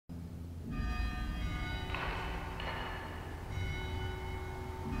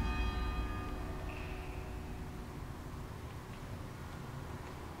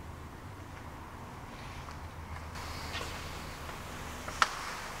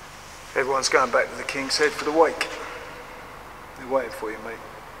Everyone's going back to the King's Head for the wake. They're waiting for you, mate.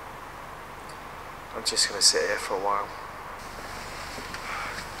 I'm just gonna sit here for a while.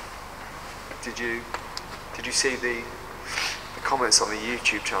 Did you see the comments on the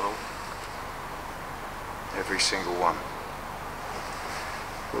YouTube channel? Every single one.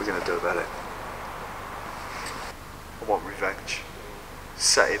 What are we gonna do about it? I want revenge.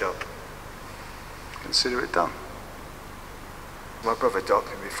 Set it up. Consider it done. My brother docked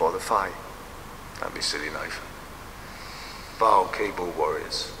me before the fight. Don't be silly, Nathan. Vile keyboard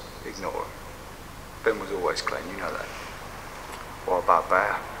warriors. Ignore them. Ben was always clean, you know that. What about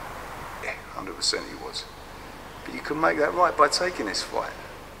Bear? Yeah, 100% he was. But you can make that right by taking this fight.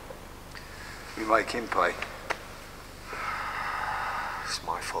 You make him pay. It's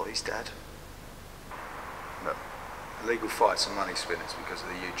my fault he's dead. Look, illegal fights are money spinners because of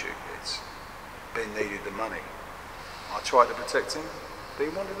the YouTube hits. Ben needed the money. I tried to protect him, but he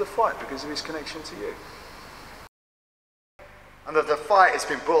wanted the fight because of his connection to you. And that the fight has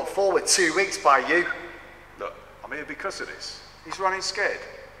been brought forward 2 weeks by you. Look, I'm here because of this. He's running scared.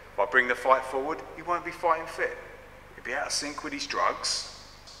 If I bring the fight forward, he won't be fighting fit. He'll be out of sync with his drugs.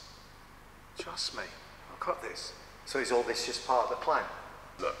 Trust me, I've got this. So is all this just part of the plan?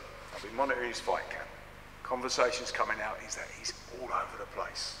 Look, I've been monitoring his fight camp. Conversations coming out is that he's all over the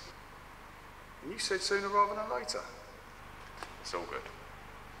place. And you said sooner rather than later. It's all good.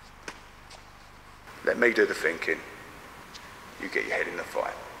 Let me do the thinking. You get your head in the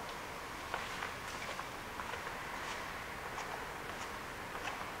fight.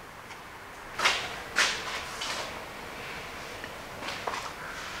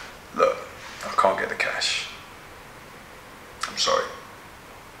 Look, I can't get the cash. I'm sorry.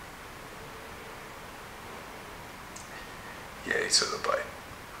 Yeah, he took the bait.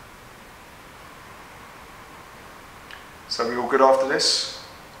 So we all good after this?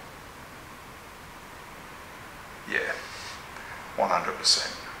 Yeah,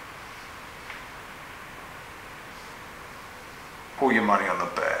 100%. All your money on the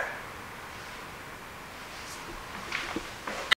Bear.